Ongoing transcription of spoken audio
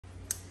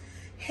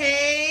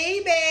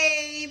Hey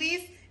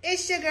babies,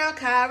 it's your girl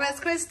Kara's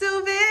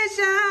Krystal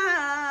Visions.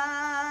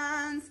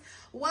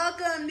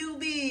 Welcome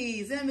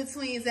newbies,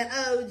 in-betweens, and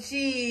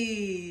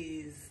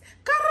OGs.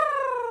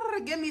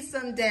 Grrr, give me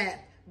some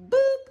dap.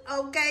 Boop,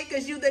 okay,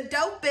 because you the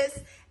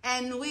dopest,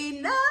 and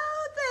we know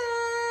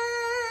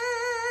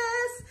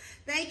this.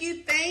 Thank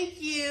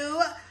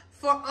you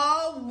for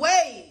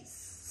always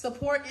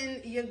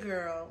supporting your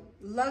girl,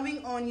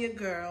 loving on your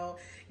girl,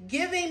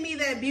 giving me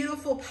that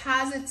beautiful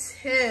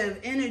positive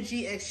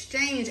energy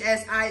exchange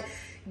as I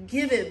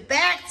give it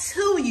back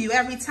to you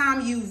every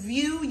time you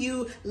view,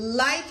 you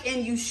like,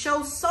 and you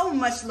show so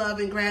much love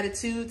and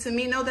gratitude to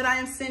me. Know that I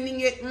am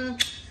sending it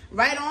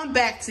right on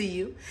back to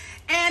you.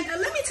 And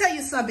let me tell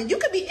you something. You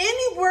could be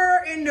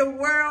anywhere in the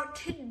world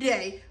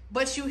today,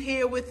 but you're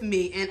here with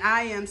me, and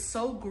I am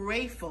so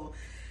grateful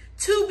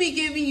to be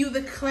giving you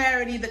the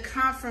clarity, the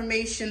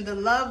confirmation, the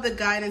love, the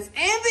guidance, and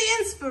the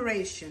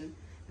inspiration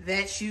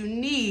that you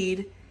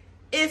need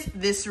if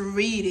this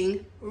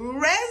reading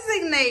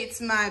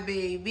resonates, my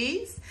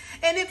babies.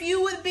 And if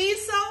you would be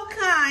so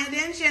kind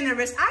and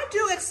generous, I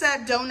do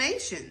accept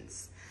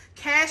donations.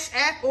 Cash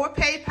App or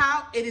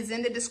PayPal, it is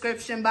in the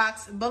description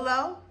box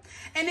below.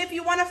 And if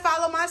you want to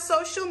follow my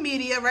social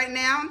media, right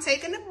now I'm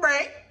taking a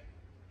break.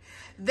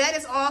 That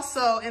is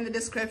also in the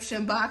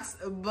description box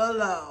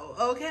below,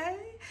 okay?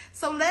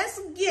 So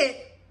let's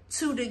get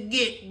to the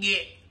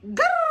get.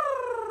 Grrr,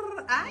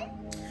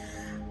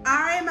 all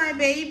right, my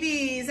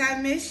babies,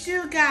 I missed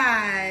you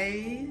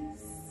guys,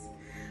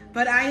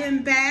 but I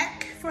am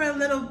back for a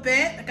little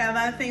bit. I got a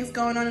lot of things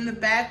going on in the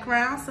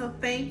background, so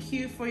thank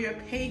you for your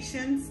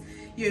patience,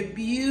 your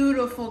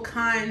beautiful,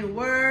 kind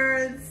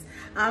words,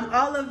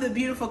 all of the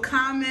beautiful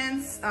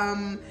comments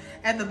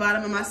at the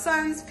bottom of my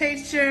son's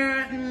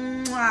picture.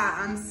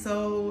 I'm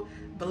so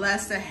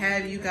blessed to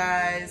have you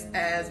guys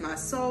as my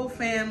soul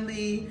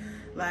family.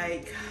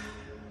 Like,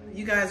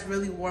 you guys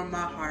really warm my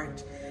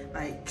heart,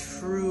 like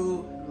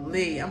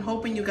truly. I'm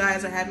hoping you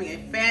guys are having a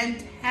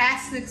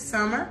fantastic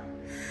summer.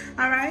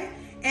 All right,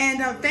 and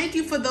thank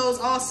you for those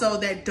also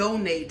that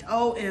donate.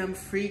 OM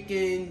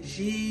freaking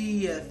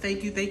G.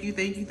 Thank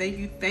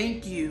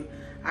you.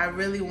 I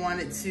really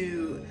wanted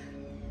to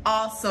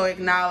also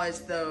acknowledge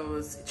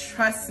those.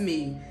 Trust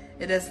me,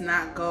 it does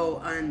not go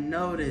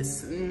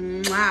unnoticed.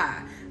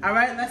 Mwah. All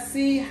right, let's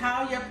see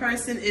how your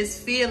person is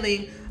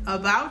feeling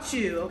about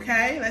you,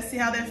 okay? Let's see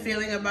how they're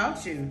feeling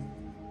about you.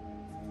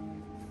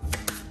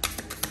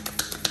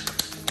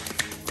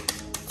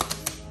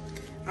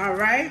 All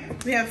right,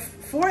 we have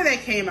 4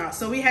 that came out.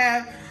 So we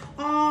have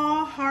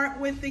heart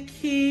with the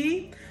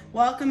key,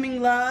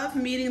 welcoming love,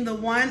 meeting the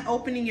one,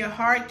 opening your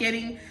heart,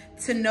 getting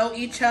to know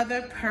each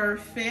other.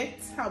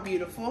 Perfect. How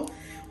beautiful.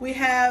 We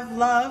have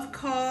love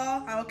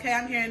call. Okay,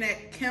 I'm hearing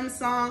that Kim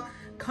song,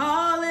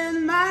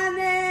 calling my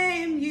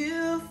name,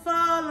 you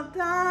fall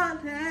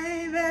apart,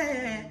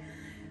 baby.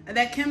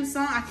 That Kim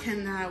song, I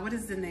cannot, what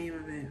is the name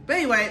of it? But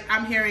anyway,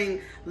 I'm hearing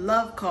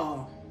love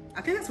call.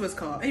 I think that's what it's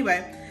called.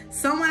 Anyway,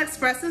 someone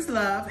expresses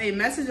love, a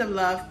message of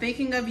love,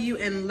 thinking of you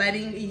and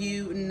letting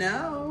you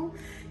know.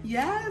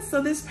 Yeah,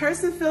 so this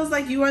person feels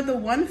like you are the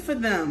one for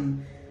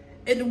them.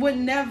 It would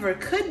never,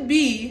 could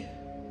be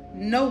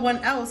no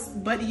one else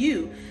but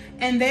you.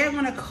 And they're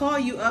gonna call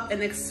you up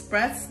and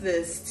express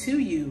this to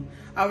you,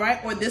 all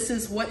right? Or this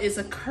is what is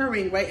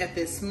occurring right at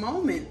this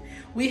moment.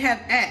 We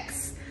have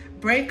X.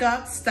 Break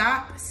up,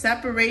 stop,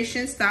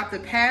 separation, stop the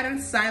pattern,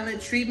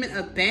 silent treatment,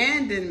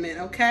 abandonment,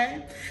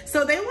 okay?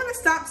 So they want to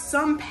stop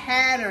some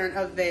pattern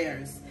of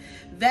theirs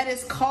that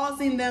is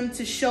causing them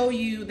to show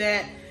you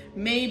that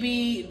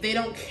maybe they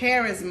don't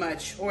care as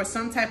much, or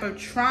some type of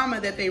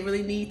trauma that they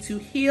really need to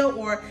heal,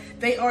 or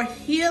they are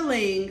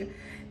healing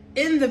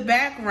in the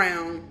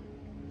background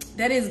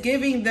that is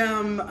giving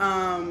them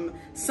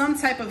some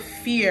type of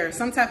fear,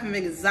 some type of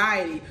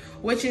anxiety,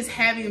 which is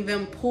having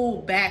them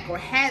pull back, or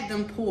had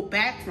them pull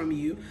back from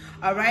you,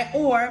 all right?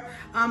 Or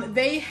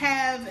they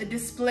have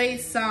displayed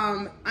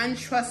some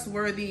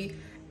untrustworthy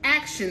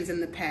actions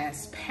in the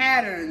past,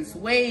 patterns,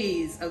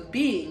 ways of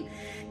being.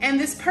 And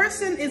this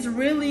person is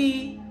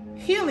really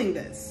healing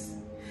this.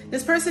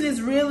 This person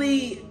is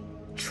really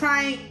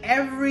trying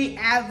every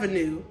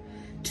avenue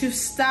to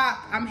stop,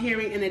 I'm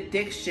hearing, an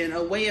addiction,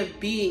 a way of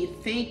being,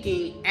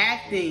 thinking,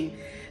 acting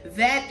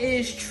that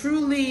is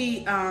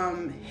truly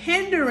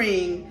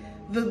hindering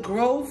the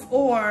growth,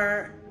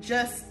 or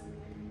just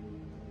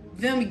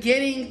them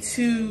getting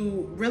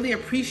to really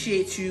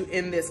appreciate you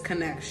in this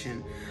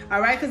connection.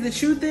 All right, because the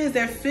truth is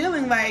they're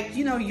feeling like,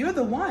 you know, you're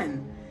the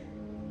one,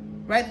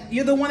 right?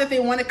 You're the one that they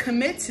want to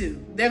commit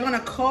to. They're going to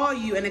call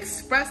you and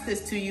express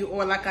this to you,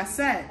 or like I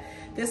said,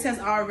 this has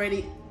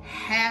already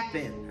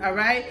happened, all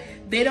right?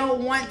 They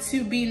don't want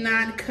to be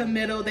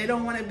non-committal. They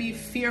don't want to be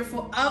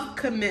fearful of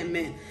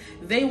commitment.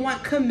 They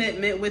want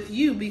commitment with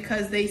you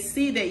because they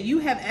see that you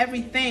have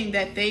everything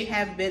that they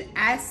have been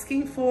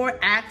asking for,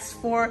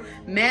 asked for,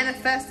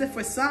 manifested.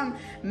 For some,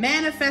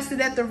 manifested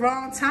at the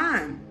wrong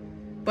time.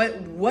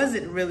 But was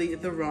it really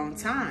the wrong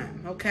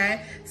time,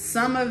 okay?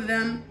 Some of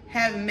them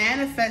have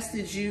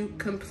manifested you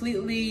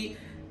completely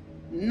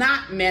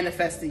not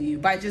manifesting you,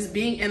 by just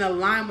being in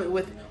alignment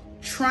with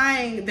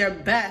trying their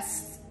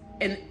best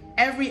in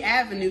every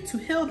avenue to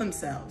heal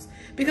themselves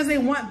because they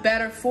want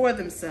better for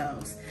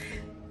themselves.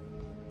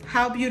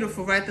 How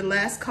beautiful, right? The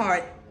last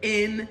card,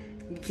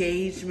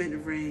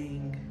 engagement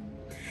ring.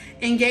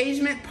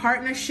 Engagement,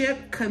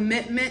 partnership,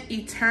 commitment,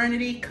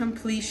 eternity,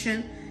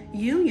 completion,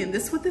 union.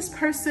 This is what this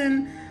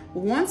person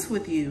wants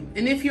with you.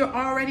 And if you're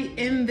already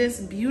in this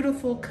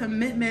beautiful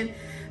commitment,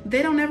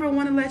 they don't ever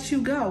want to let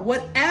you go.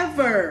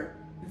 Whatever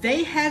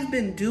they have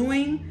been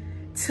doing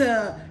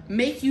to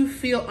make you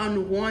feel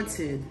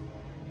unwanted,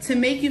 to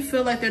make you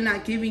feel like they're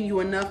not giving you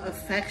enough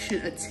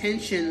affection,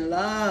 attention,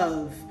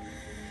 love,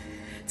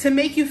 to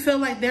make you feel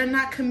like they're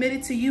not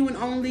committed to you and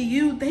only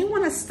you, they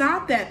want to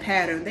stop that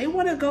pattern. They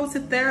want to go to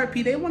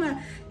therapy. They want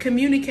to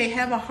communicate,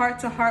 have a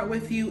heart-to-heart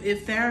with you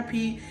if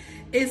therapy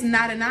is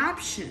not an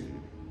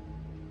option.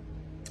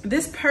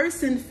 This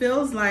person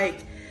feels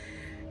like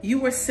you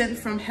were sent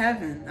from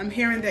heaven. I'm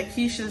hearing that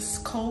Keisha's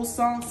Cole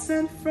song,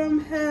 Sent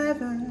from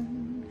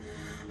Heaven.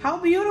 How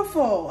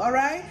beautiful, all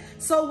right?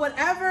 So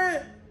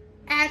whatever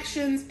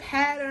actions,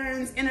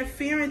 patterns,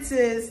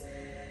 interferences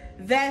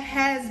that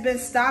has been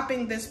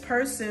stopping this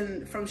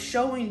person from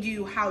showing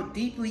you how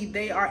deeply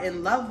they are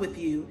in love with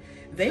you,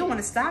 they want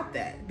to stop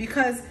that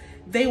because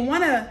they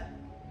want to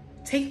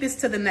take this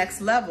to the next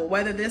level,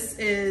 whether this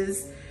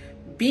is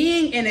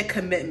being in a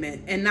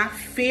commitment and not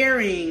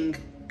fearing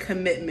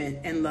commitment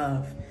and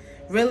love,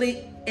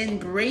 really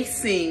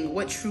embracing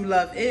what true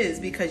love is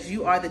because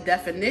you are the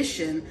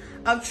definition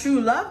of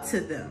true love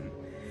to them.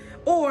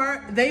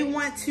 Or they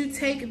want to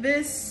take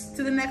this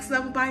to the next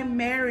level by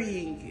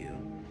marrying you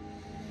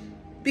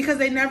because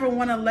they never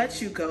want to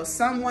let you go.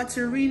 Some want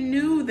to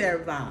renew their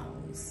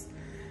vows.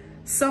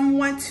 Some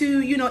want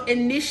to,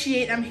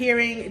 initiate, I'm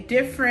hearing,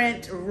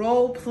 different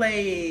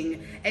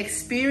role-playing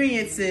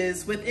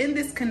experiences within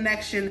this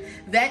connection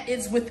that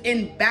is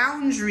within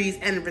boundaries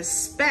and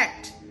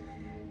respect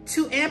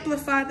to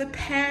amplify the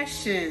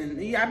passion.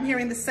 I'm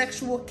hearing the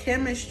sexual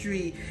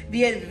chemistry,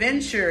 the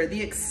adventure,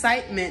 the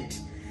excitement,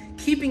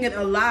 keeping it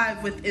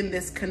alive within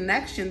this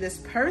connection. This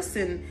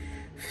person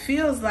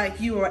feels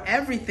like you are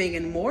everything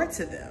and more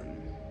to them.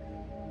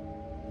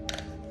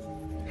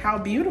 How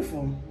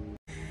beautiful.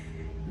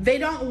 They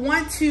don't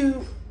want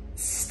to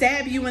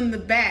stab you in the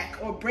back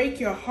or break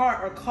your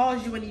heart or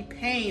cause you any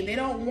pain. They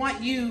don't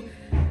want you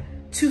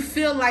to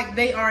feel like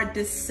they are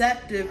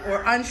deceptive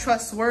or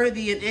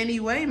untrustworthy in any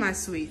way, my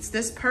sweets.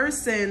 This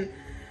person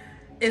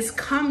is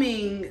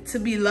coming to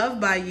be loved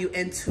by you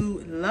and to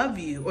love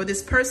you, or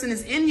this person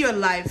is in your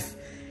life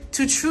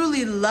to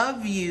truly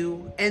love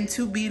you and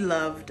to be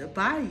loved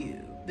by you.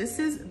 This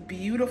is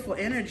beautiful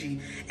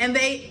energy, and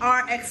they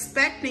are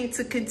expecting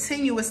to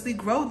continuously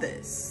grow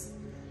this.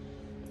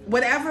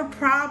 Whatever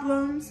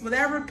problems,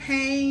 whatever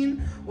pain,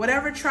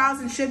 whatever trials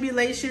and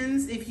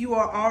tribulations, if you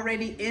are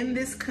already in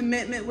this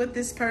commitment with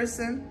this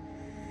person,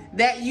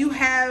 that you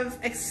have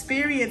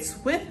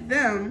experienced with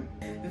them,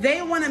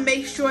 they want to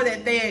make sure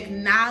that they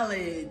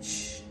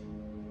acknowledge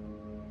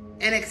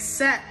and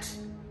accept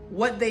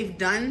what they've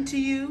done to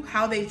you,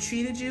 how they've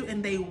treated you,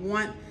 and they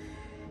want,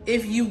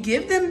 if you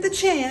give them the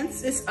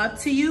chance, it's up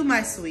to you,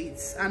 my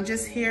sweets. I'm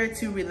just here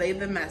to relay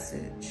the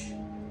message.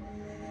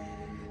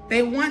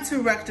 They want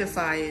to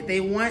rectify it.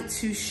 They want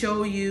to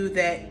show you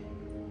that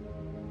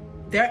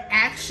their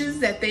actions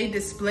that they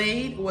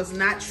displayed was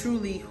not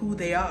truly who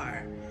they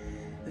are.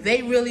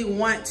 They really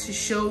want to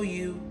show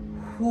you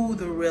who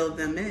the real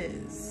them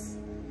is.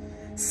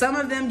 Some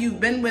of them,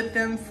 you've been with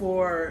them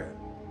for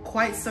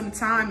quite some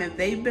time and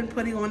they've been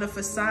putting on a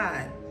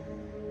facade.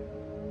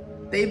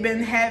 They've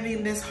been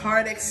having this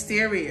hard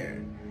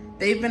exterior.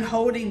 They've been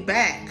holding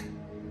back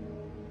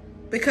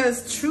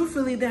because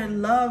truthfully their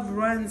love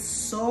runs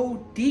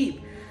so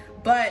deep,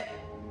 but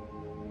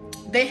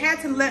they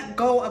had to let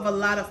go of a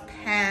lot of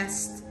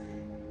past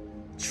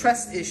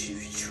trust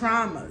issues,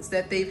 traumas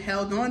that they've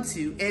held on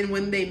to. And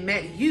when they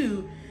met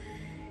you,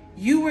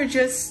 you were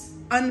just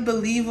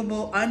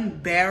unbelievable,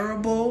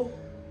 unbearable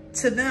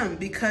to them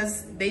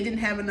because they didn't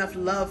have enough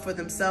love for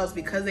themselves,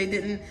 because they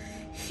didn't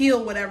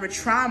heal whatever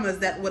traumas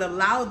that would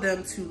allow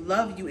them to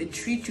love you and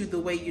treat you the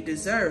way you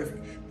deserve.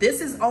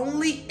 This is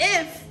only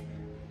if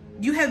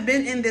you have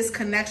been in this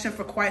connection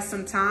for quite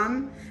some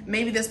time.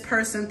 Maybe this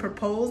person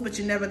proposed, but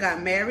you never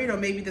got married, or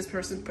maybe this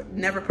person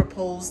never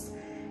proposed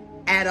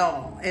at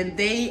all, and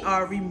they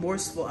are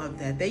remorseful of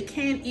that. They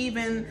can't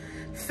even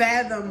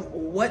fathom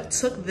what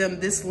took them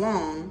this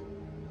long,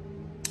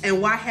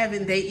 and why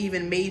haven't they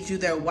even made you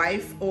their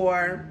wife,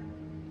 or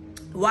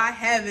why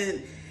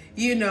haven't,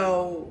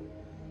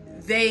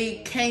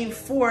 they came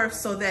forth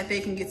so that they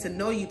can get to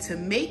know you, to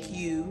make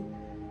you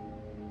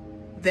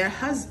their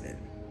husband,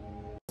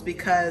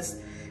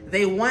 because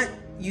they want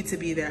you to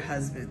be their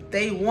husband.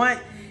 They want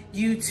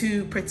you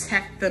to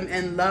protect them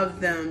and love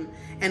them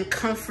and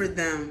comfort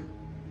them.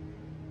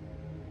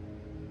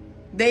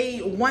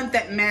 They want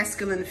that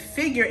masculine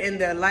figure in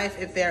their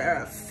life if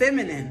they're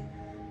feminine,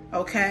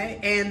 okay?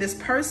 And this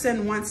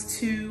person wants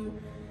to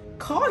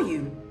call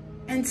you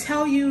and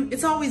tell you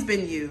it's always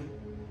been you.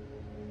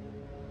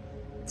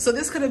 So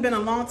this could have been a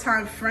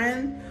longtime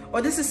friend,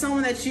 or this is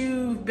someone that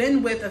you've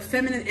been with, a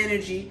feminine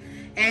energy,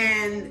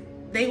 and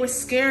they were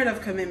scared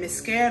of commitment,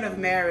 scared of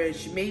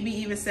marriage, maybe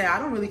even say, I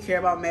don't really care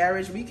about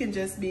marriage. We can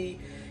just be,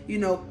 you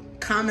know,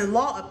 common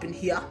law up in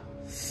here.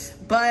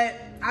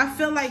 But I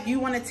feel like you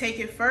want to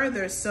take it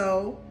further.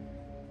 So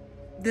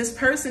this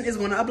person is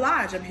going to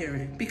oblige, I'm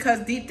hearing, because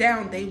deep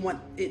down they want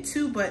it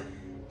too, but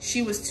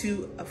she was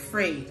too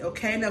afraid.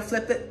 Okay, now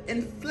flip it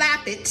and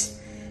flap it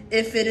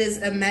if it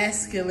is a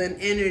masculine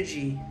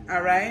energy.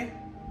 All right,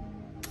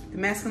 the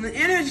masculine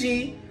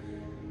energy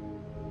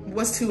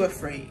was too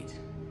afraid.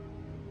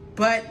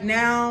 But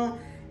now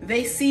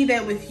they see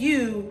that with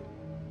you,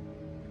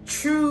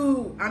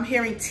 true, I'm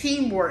hearing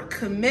teamwork,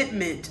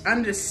 commitment,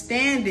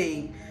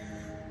 understanding,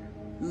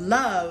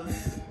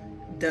 love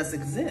does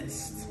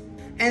exist.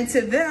 And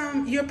to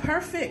them, you're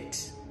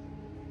perfect.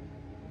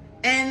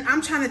 And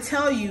I'm trying to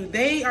tell you,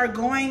 they are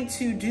going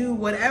to do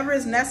whatever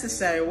is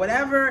necessary,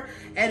 whatever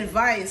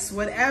advice,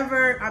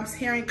 whatever I'm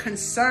hearing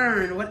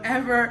concern,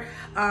 whatever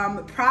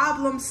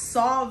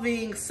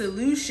problem-solving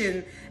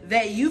solution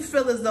that you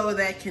feel as though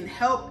that can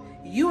help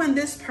you and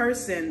this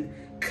person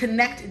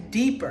connect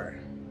deeper.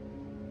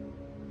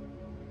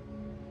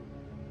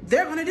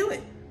 They're going to do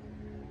it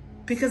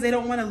because they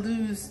don't want to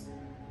lose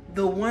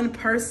the one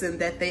person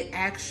that they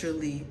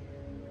actually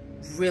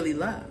really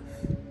love.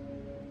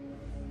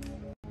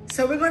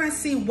 So we're going to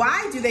see,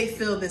 why do they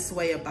feel this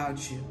way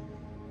about you?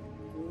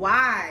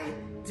 Why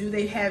do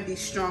they have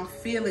these strong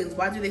feelings?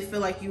 Why do they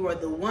feel like you are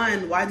the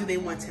one? Why do they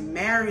want to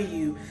marry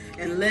you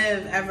and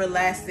live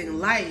everlasting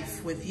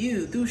life with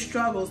you through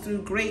struggles,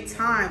 through great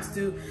times,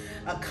 through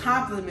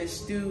accomplishments,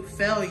 through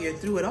failure,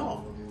 through it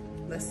all?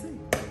 Let's see.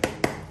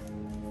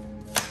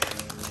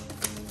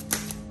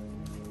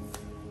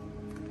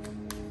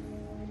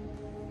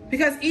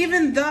 Because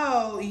even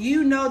though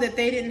you know that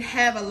they didn't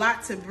have a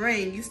lot to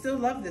bring, you still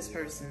love this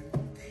person.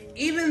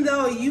 Even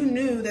though you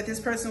knew that this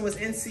person was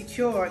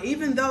insecure,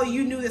 even though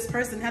you knew this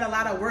person had a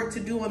lot of work to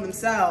do on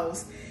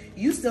themselves,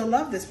 you still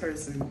love this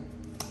person.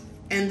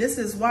 And this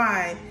is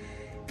why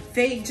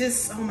they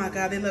just, oh my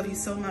God, they love you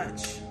so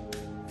much.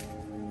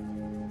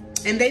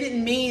 And they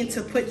didn't mean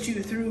to put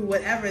you through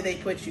whatever they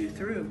put you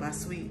through, my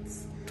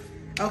sweets.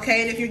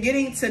 Okay, and if you're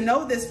getting to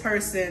know this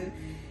person,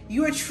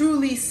 you are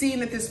truly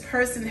seeing that this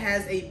person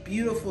has a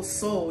beautiful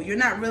soul. You're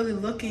not really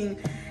looking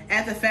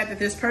at the fact that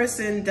this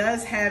person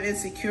does have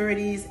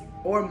insecurities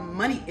or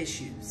money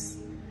issues.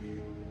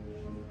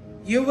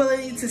 You're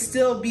willing to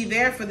still be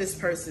there for this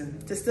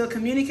person, to still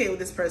communicate with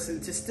this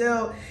person, to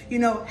still, you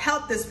know,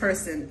 help this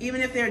person,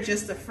 even if they're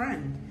just a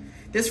friend.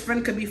 This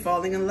friend could be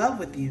falling in love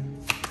with you.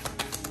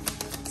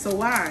 So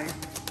why?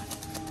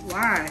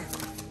 Why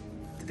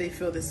do they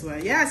feel this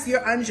way? Yes,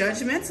 you're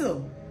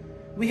unjudgmental.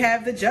 We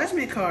have the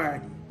Judgment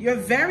card. You're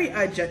very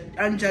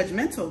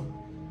unjudgmental.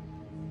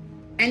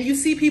 And you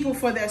see people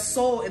for their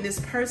soul, and this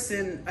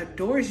person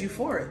adores you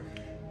for it.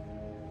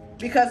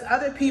 Because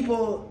other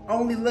people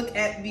only look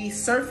at the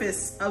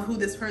surface of who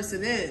this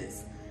person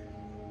is.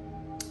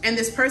 And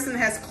this person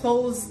has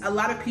closed a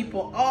lot of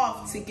people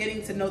off to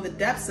getting to know the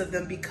depths of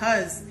them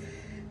because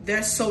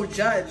they're so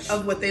judged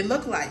of what they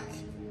look like.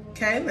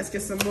 Okay, let's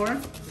get some more.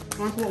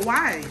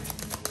 Why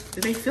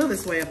do they feel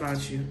this way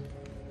about you?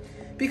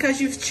 Because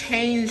you've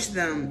changed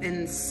them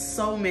in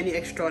so many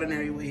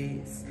extraordinary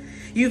ways.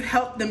 You've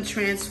helped them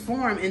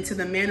transform into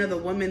the man or the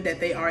woman that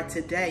they are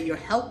today. You're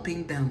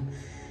helping them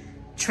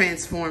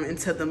transform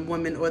into the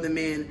woman or the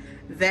man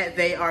that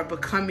they are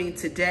becoming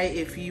today.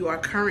 If you are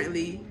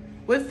currently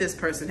with this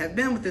person, have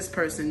been with this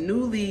person,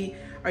 newly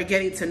are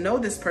getting to know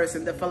this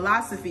person, the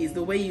philosophies,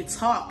 the way you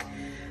talk,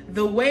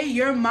 the way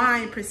your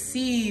mind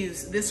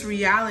perceives this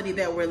reality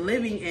that we're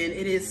living in,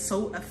 it is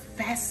so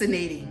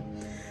fascinating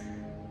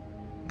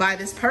by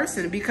this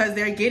person because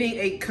they're getting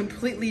a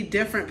completely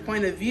different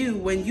point of view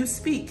when you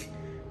speak.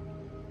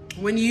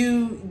 When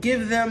you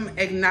give them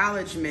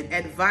acknowledgement,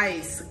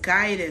 advice,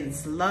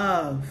 guidance,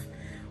 love,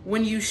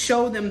 when you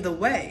show them the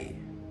way.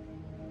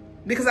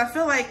 Because I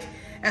feel like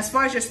as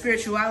far as your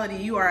spirituality,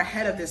 you are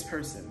ahead of this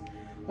person.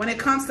 When it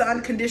comes to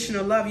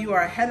unconditional love, you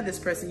are ahead of this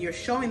person. You're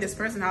showing this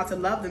person how to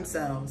love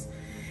themselves.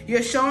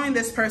 You're showing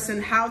this person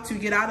how to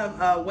get out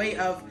of a way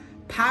of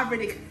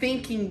poverty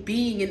thinking,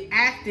 being, and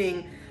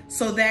acting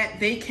so that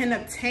they can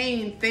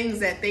obtain things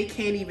that they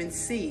can't even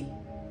see.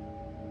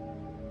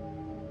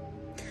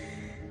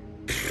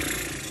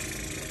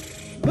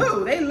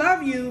 Boo, they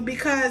love you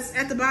because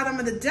at the bottom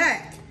of the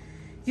deck,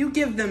 you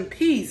give them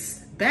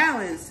peace,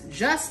 balance,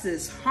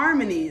 justice,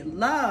 harmony,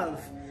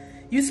 love.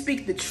 You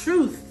speak the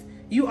truth.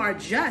 You are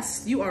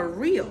just. You are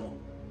real.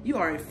 You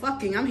are a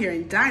fucking, I'm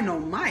hearing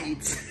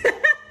dynamite.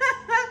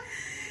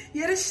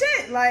 You're the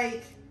shit.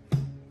 Like,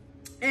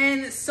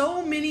 in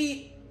so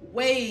many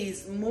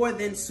ways more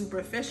than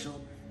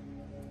superficial.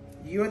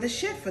 You're the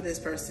shit for this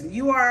person.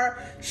 You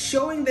are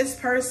showing this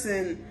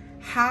person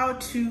how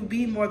to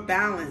be more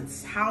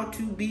balanced, how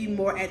to be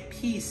more at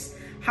peace,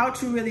 how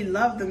to really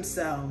love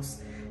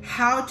themselves,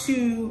 how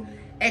to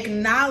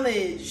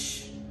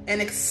acknowledge and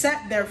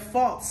accept their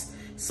faults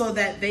so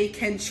that they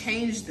can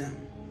change them.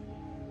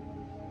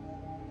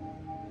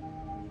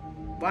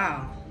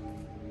 wow.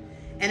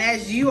 And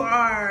as you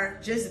are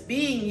just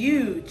being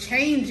you,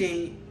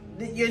 changing,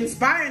 you're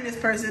inspiring this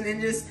person,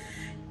 and just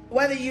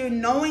whether you're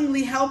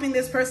knowingly helping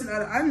this person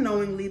or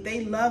unknowingly,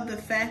 they love the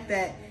fact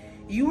that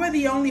you are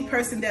the only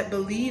person that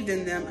believed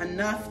in them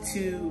enough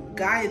to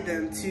guide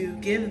them, to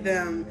give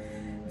them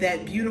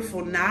that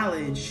beautiful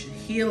knowledge,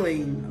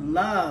 healing,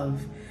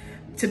 love,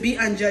 to be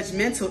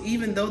unjudgmental,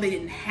 even though they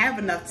didn't have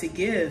enough to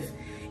give.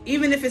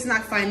 Even if it's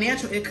not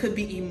financial, it could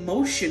be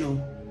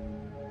emotional.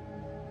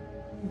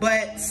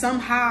 But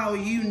somehow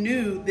you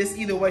knew this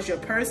either was your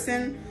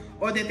person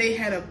or that they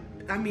had a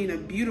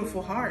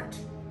beautiful heart.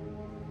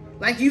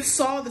 Like you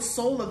saw the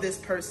soul of this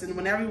person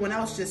when everyone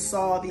else just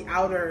saw the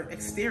outer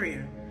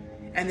exterior.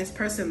 And this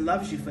person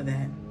loves you for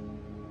that.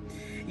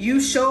 You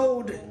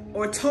showed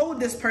or told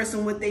this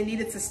person what they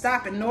needed to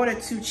stop in order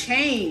to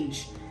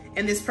change.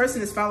 And this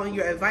person is following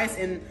your advice.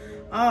 And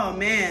oh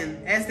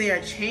man, as they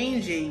are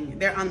changing,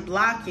 they're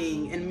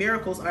unblocking and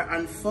miracles are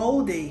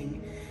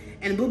unfolding.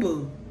 And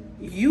boo-boo,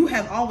 you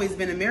have always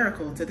been a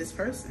miracle to this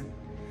person.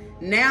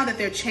 Now that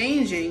they're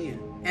changing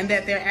and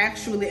that they're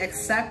actually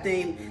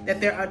accepting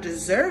that they're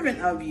deserving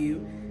of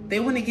you,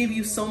 they want to give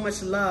you so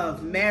much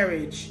love,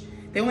 marriage.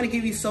 They want to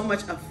give you so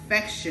much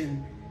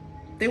affection.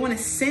 They want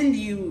to send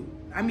you,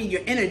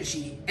 your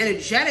energy,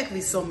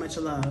 energetically so much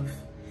love.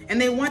 And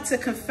they want to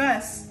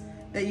confess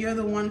that you're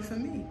the one for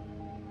me.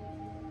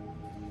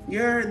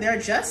 You're their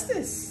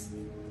justice.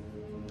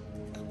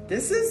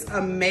 This is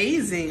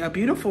amazing. A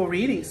beautiful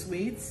reading,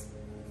 sweets.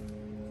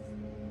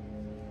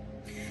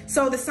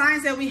 So the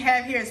signs that we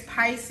have here is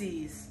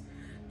Pisces,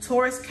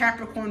 Taurus,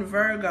 Capricorn,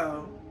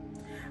 Virgo.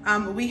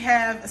 We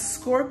have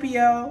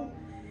Scorpio,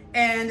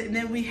 and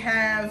then we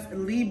have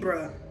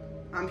Libra,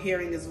 I'm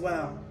hearing as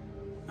well.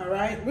 All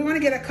right, we're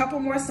gonna get a couple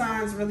more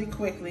signs really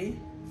quickly.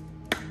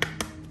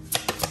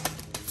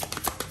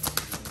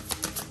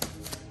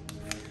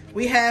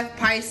 We have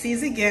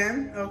Pisces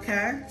again,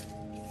 okay?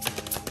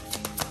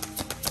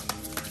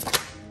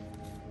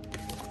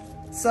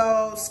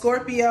 So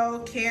Scorpio,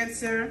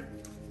 Cancer,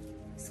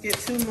 let's get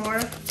two more.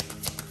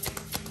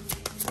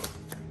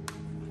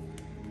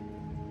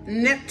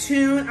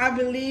 Neptune, I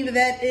believe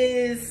that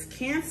is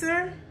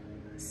Cancer,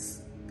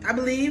 I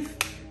believe,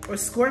 or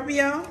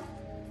Scorpio.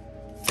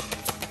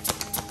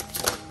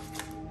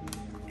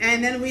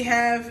 And then we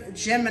have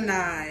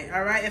Gemini,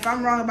 all right? If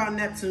I'm wrong about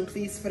Neptune,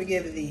 please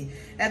forgive thee.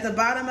 At the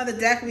bottom of the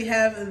deck, we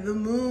have the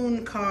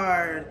Moon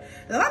card.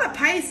 A lot of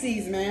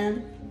Pisces,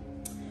 man.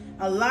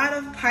 A lot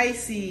of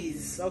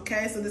Pisces,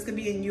 okay? So this could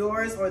be in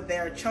yours or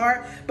their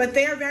chart, but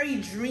they are very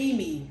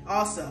dreamy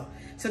also.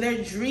 So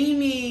they're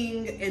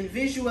dreaming and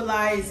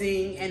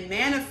visualizing and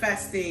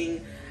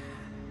manifesting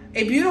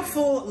a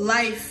beautiful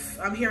life.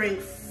 I'm hearing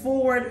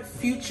forward,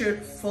 future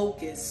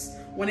focus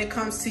when it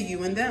comes to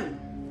you and them.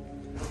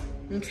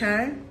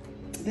 Okay?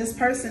 This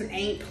person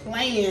ain't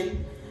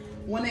playing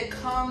when it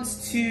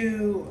comes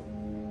to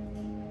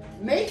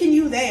making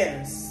you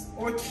theirs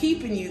or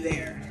keeping you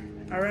there.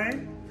 All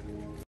right?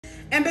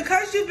 And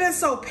because you've been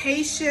so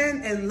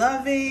patient and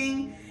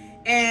loving,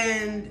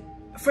 and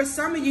for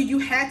some of you, you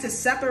had to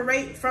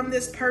separate from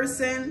this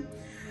person,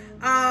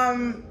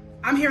 I'm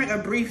hearing a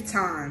brief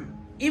time.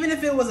 Even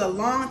if it was a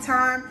long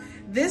time,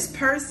 this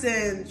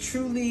person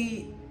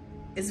truly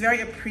is very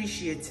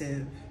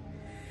appreciative.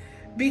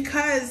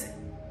 Because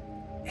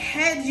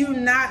had you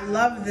not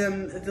loved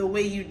them the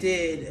way you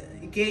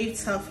did, gave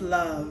tough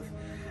love,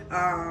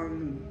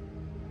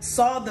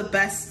 saw the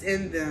best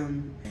in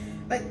them,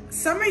 like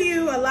some of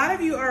you, a lot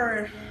of you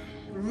are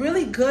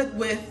really good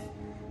with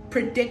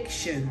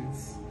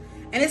predictions.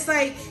 And it's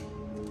like,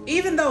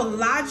 even though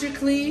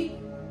logically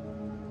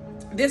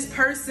this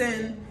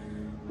person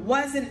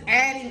wasn't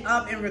adding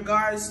up in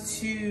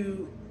regards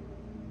to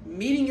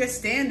meeting your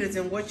standards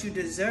and what you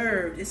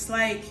deserved, it's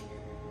like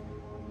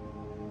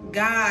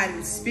God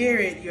and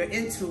spirit, your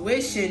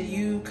intuition,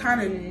 you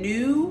kind of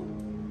knew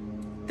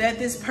that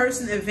this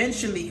person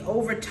eventually,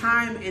 over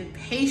time and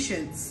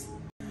patience,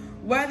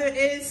 whether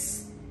it's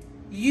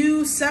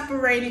you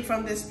separating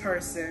from this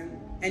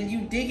person and you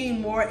digging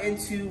more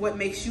into what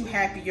makes you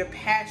happy, your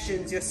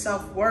passions, your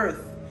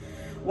self-worth,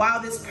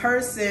 while this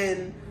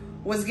person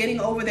was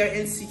getting over their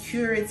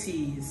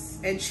insecurities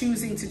and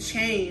choosing to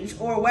change,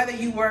 or whether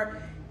you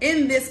were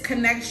in this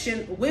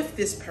connection with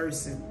this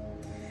person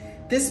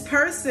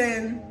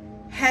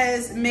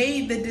has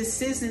made the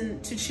decision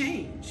to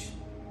change.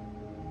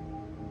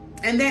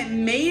 And that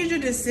major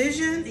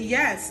decision,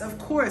 yes, of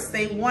course,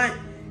 they want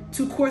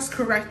to course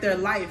correct their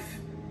life.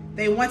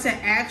 They want to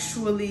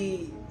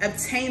actually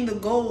obtain the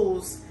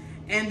goals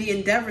and the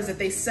endeavors that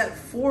they set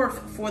forth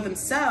for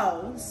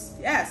themselves.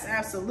 Yes,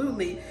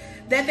 absolutely.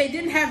 That they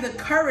didn't have the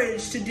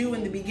courage to do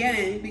in the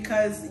beginning,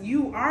 because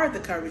you are the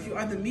courage, you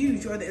are the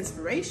muse, you are the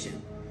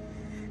inspiration.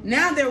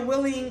 Now they're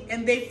willing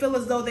and they feel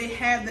as though they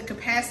have the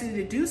capacity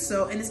to do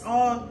so, and it's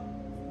all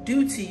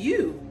due to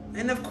you.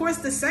 And of course,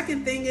 the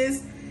second thing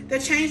is they're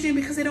changing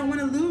because they don't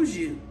want to lose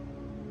you.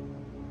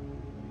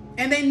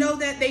 And they know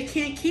that they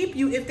can't keep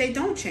you if they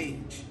don't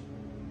change.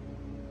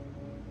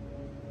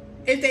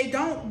 if they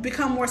don't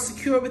become more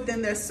secure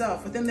within their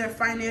self, within their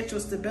financial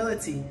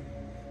stability,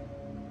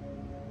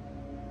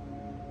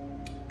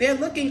 they're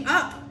looking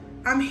up.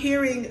 I'm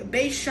hearing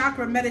base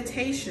chakra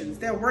meditations.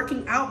 They're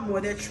working out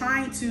more. They're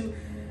trying to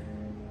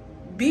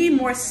be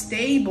more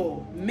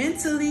stable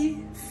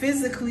mentally,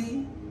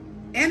 physically,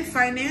 and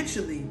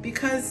financially,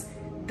 because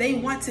they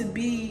want to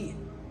be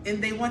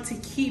and they want to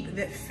keep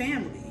that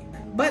family.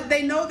 But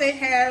they know they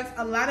have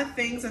a lot of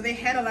things, or they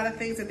had a lot of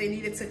things that they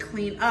needed to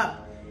clean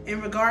up in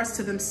regards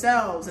to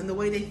themselves and the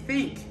way they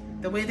think,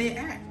 the way they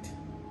act,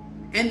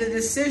 and the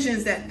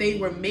decisions that they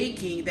were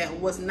making that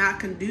was not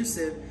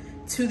conducive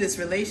to this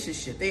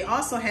relationship. They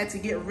also had to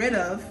get rid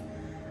of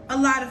a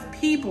lot of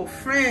people,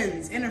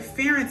 friends,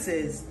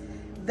 interferences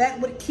that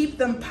would keep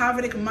them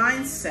poverty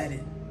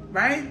mindseted,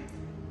 right?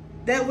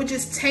 That would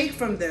just take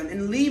from them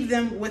and leave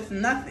them with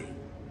nothing.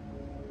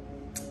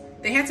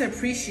 They had to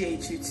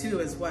appreciate you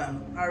too as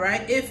well, all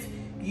right? If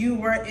you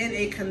were in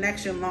a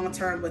connection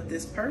long-term with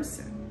this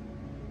person.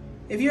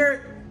 If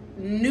you're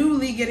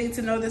newly getting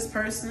to know this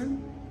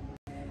person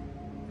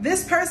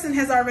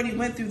has already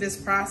went through this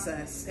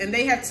process, and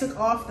they have took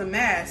off the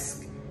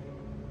mask,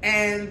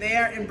 and they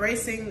are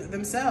embracing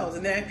themselves,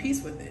 and they're at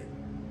peace with it.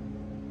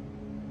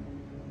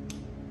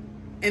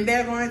 And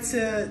they're going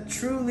to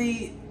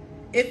truly,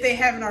 if they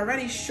haven't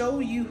already, show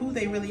you who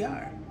they really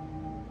are.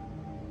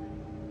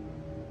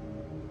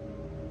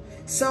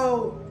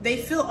 So they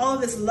feel all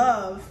of this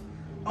love,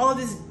 all of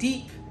this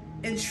deep,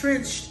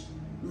 entrenched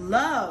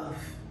love,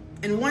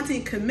 and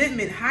wanting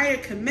commitment, higher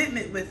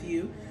commitment with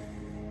you.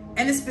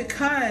 And it's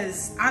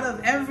because out of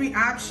every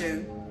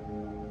option,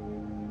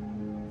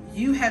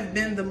 you have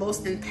been the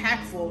most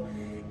impactful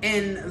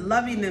in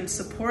loving them,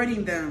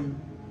 supporting them,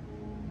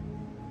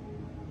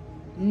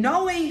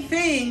 knowing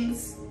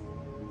things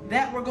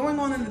that were going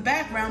on in the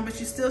background, but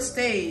you still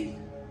stayed.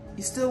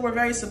 You still were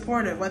very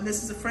supportive, whether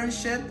this is a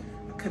friendship,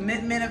 a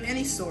commitment of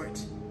any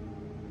sort,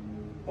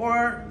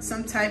 or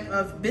some type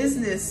of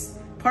business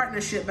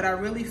partnership, but I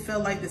really feel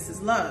like this is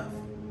love.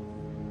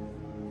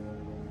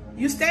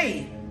 You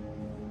stayed.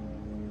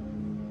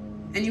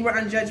 And you were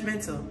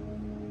unjudgmental.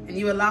 And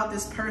you allowed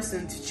this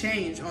person to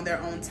change on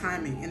their own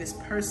timing. And this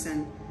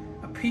person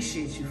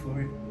appreciates you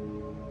for it.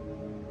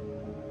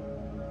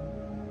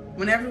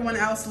 When everyone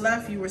else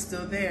left, you were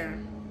still there.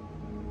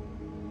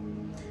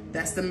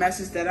 That's the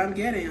message that I'm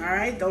getting, all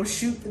right? Don't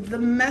shoot the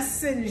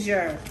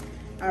messenger,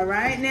 all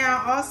right?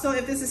 Now, also,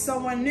 if this is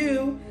someone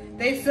new,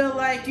 they feel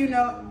like, you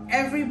know,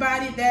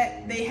 everybody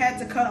that they had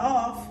to cut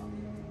off,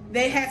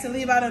 they had to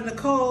leave out of the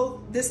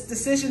cold. This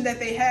decision that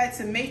they had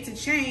to make to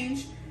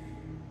change,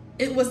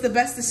 it was the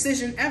best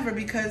decision ever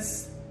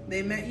because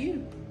they met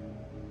you,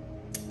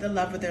 the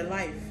love of their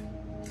life.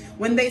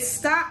 When they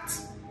stopped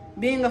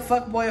being a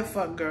fuckboy or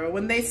fuck girl,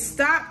 when they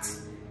stopped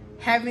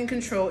having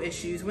control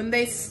issues, when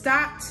they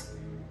stopped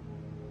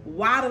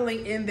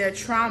waddling in their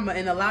trauma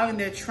and allowing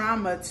their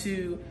trauma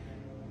to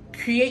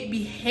create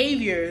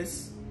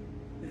behaviors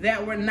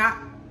that were not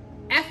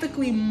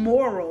ethically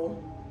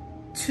moral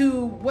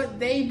to what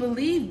they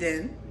believed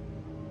in,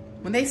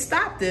 when they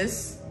stopped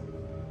this,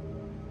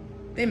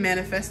 they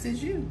manifested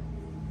you.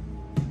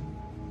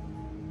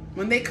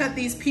 When they cut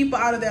these people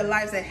out of their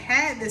lives that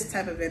had this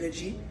type of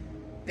energy,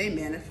 they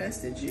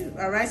manifested you.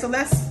 All right, so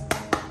let's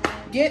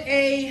get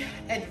a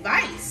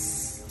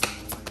advice.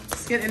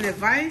 Let's get an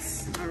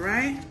advice, all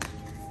right?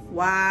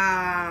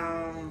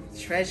 Wow,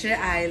 Treasure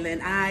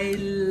Island, I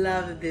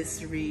love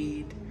this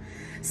read.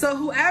 So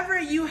whoever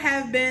you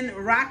have been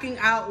rocking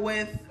out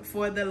with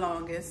for the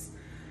longest,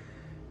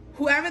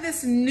 whoever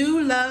this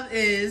new love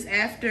is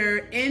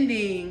after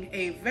ending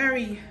a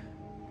very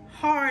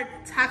hard,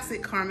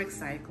 toxic karmic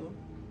cycle,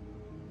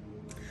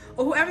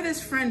 or whoever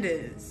this friend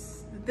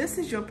is, this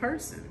is your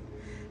person.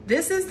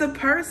 This is the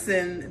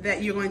person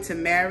that you're going to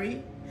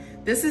marry.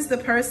 This is the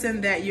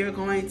person that you're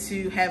going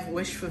to have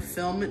wish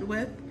fulfillment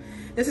with.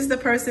 This is the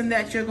person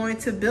that you're going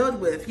to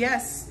build with.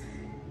 Yes,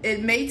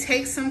 it may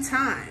take some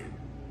time.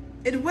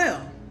 It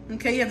will.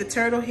 Okay, you have the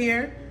turtle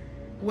here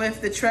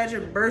with the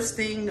treasure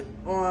bursting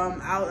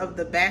out of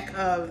the back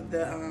of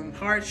the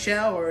hard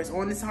shell, or is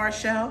on this hard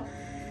shell.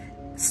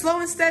 Slow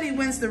and steady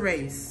wins the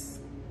race,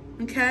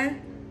 okay?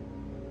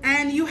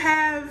 And you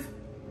have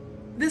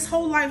this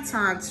whole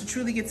lifetime to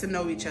truly get to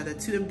know each other,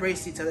 to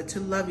embrace each other, to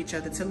love each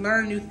other, to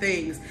learn new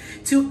things,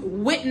 to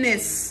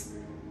witness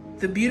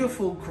the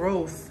beautiful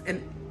growth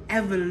and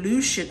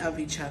evolution of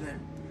each other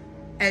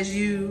as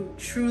you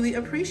truly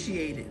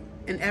appreciate it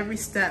in every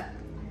step,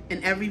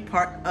 in every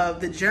part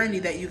of the journey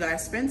that you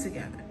guys spend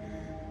together.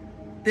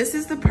 This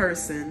is the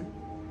person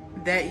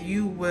that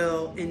you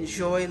will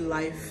enjoy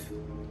life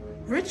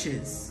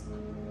riches.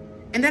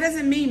 And that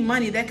doesn't mean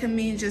money. That can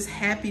mean just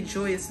happy,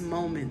 joyous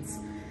moments.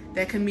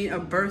 That can mean a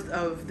birth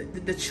of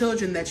the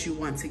children that you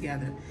want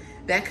together.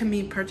 That can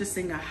mean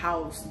purchasing a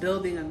house,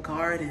 building a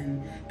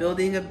garden,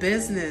 building a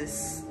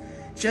business,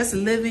 just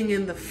living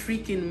in the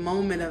freaking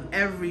moment of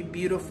every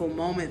beautiful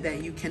moment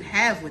that you can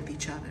have with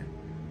each other.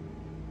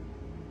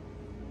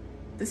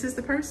 This is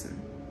the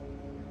person,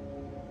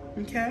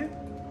 okay?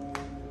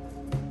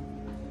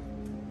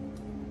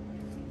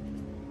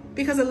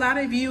 Because a lot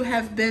of you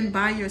have been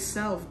by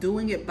yourself,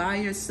 doing it by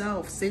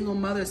yourself, single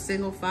mothers,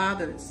 single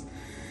fathers.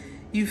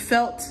 You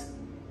felt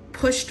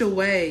pushed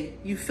away,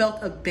 you felt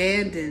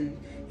abandoned,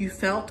 you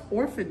felt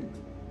orphaned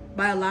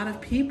by a lot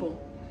of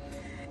people.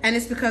 And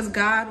it's because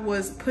God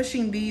was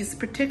pushing these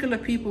particular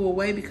people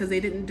away because they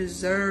didn't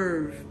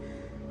deserve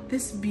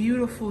this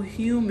beautiful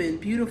human,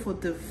 beautiful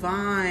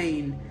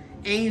divine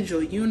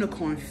angel,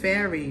 unicorn,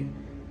 fairy,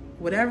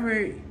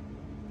 whatever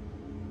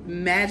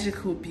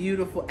magical,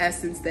 beautiful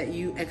essence that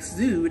you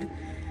exude.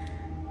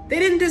 They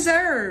didn't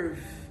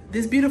deserve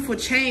this beautiful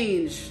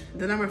change,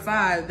 the number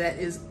 5, that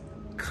is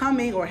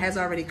coming or has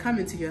already come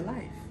into your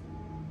life.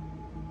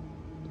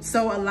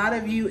 So a lot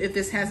of you, if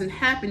this hasn't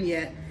happened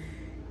yet,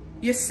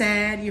 you're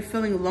sad, you're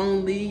feeling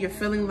lonely, you're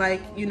feeling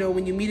like, you know,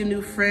 when you meet a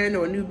new friend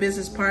or a new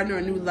business partner or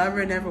a new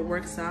lover, it never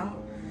works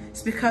out.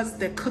 It's because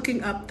they're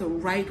cooking up the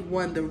right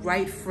one, the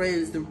right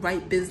friends, the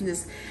right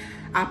business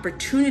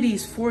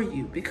opportunities for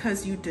you,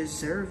 because you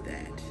deserve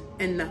that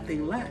and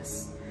nothing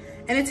less.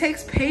 And it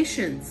takes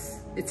patience,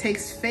 it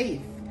takes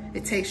faith,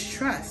 it takes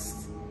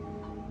trust.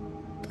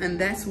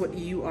 And that's what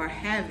you are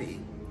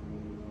having.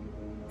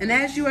 And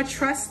as you are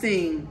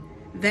trusting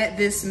that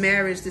this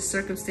marriage, this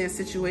circumstance,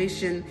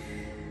 situation,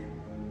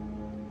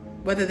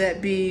 whether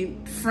that be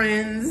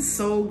friends,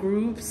 soul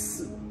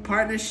groups,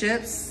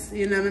 partnerships,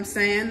 you know what I'm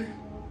saying?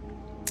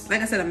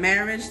 Like I said, a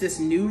marriage, this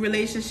new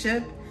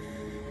relationship,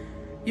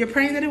 you're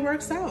praying that it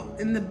works out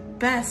in the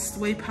best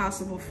way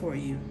possible for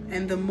you.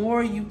 And the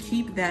more you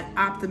keep that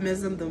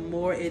optimism, the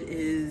more it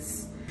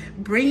is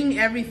bringing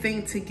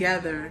everything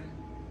together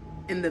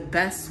in the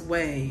best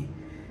way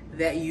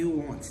that you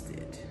wanted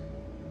it.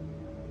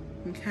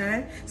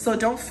 Okay? So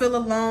don't feel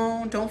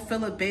alone. Don't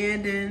feel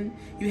abandoned.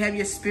 You have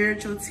your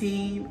spiritual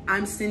team.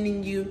 I'm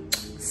sending you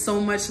so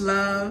much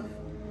love.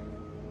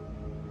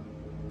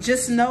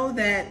 Just know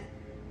that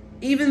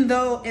even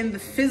though in the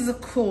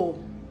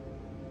physical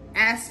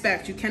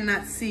aspect you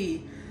cannot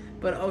see,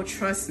 but oh,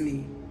 trust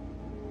me,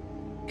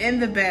 in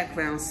the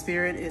background,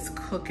 Spirit is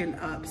cooking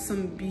up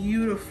some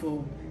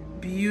beautiful,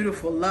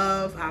 beautiful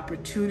love,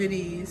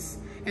 opportunities,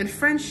 and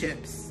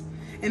friendships.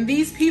 And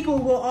these people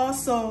will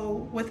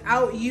also,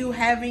 without you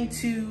having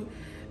to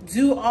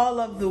do all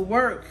of the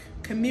work,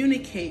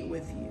 communicate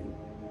with you,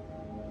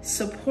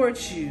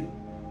 support you,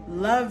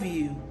 love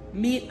you,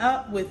 meet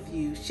up with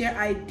you, share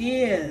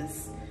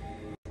ideas,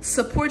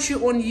 support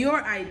you on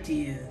your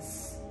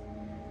ideas.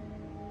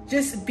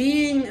 Just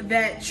being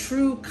that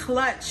true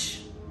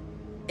clutch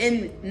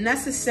in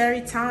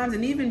necessary times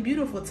and even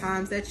beautiful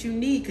times that you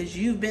need, because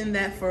you've been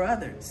that for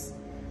others.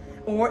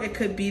 Or it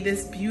could be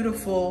this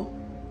beautiful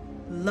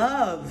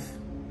love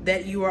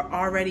that you are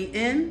already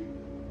in,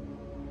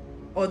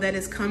 or that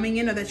is coming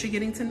in, or that you're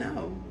getting to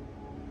know.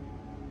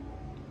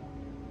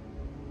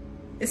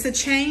 It's a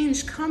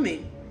change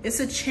coming. It's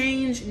a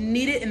change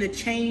needed and a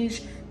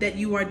change that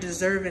you are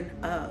deserving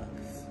of.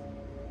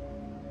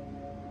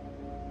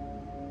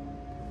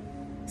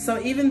 So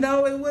even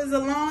though it was a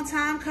long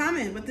time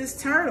coming with this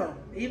turtle,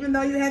 even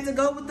though you had to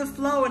go with the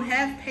flow and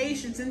have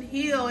patience and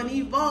heal and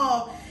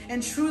evolve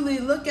and truly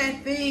look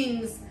at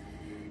things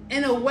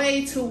in a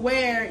way to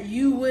where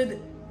you would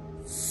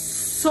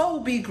so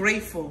be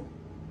grateful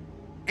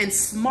and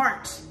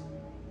smart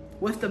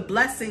with the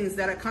blessings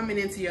that are coming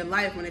into your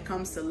life when it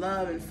comes to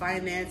love and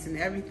finance and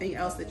everything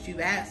else that you've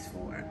asked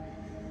for.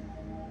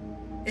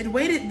 It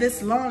waited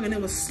this long and it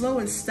was slow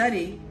and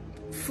steady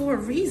for a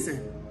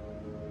reason.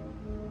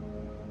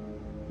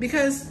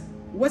 Because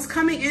what's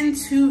coming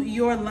into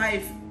your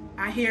life,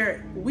 I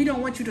hear, we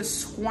don't want you to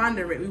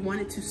squander it. We want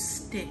it to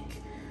stick.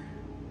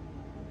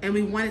 And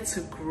we want it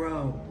to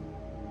grow.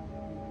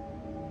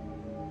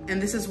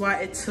 And this is why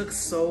it took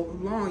so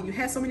long. You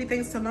had so many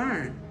things to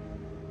learn.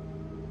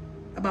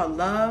 About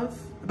love,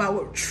 about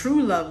what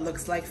true love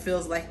looks like,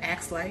 feels like,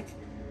 acts like.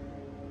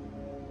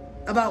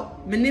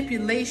 About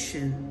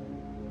manipulation,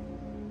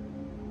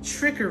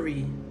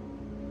 trickery,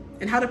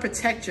 and how to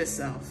protect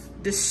yourself.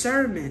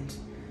 Discernment,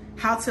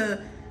 how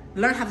to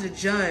learn how to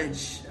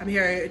judge. I'm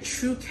here, a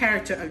true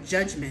character of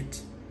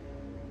judgment.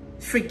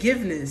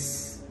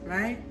 Forgiveness,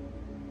 right?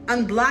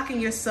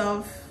 Unblocking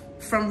yourself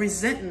from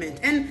resentment,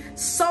 and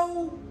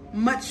so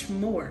much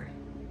more.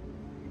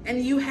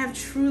 And you have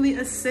truly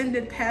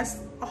ascended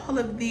past all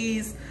of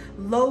these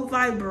low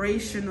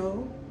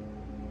vibrational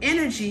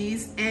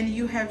energies, and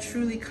you have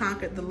truly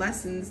conquered the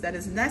lessons that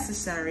is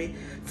necessary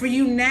for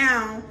you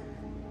now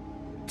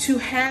to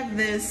have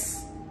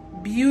this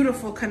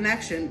beautiful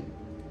connection.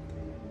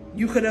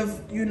 You could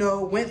have, you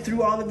know, went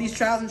through all of these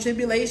trials and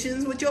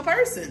tribulations with your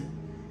person.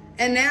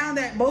 And now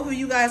that both of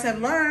you guys have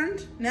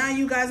learned, now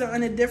you guys are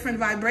on a different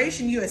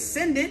vibration, you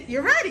ascended,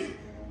 you're ready.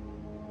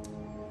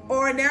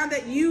 Or now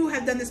that you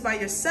have done this by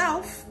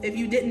yourself, if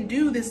you didn't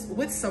do this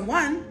with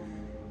someone,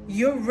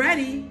 you're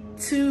ready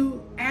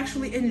to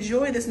actually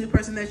enjoy this new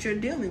person that you're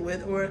dealing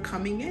with or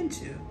coming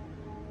into.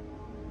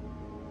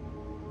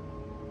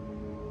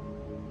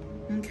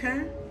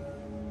 Okay?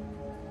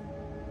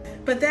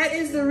 But that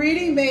is the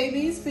reading,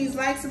 babies. Please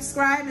like,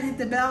 subscribe, and hit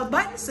the bell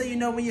button so you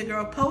know when your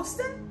girl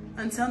posting.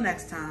 Until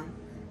next time,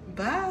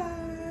 Bye.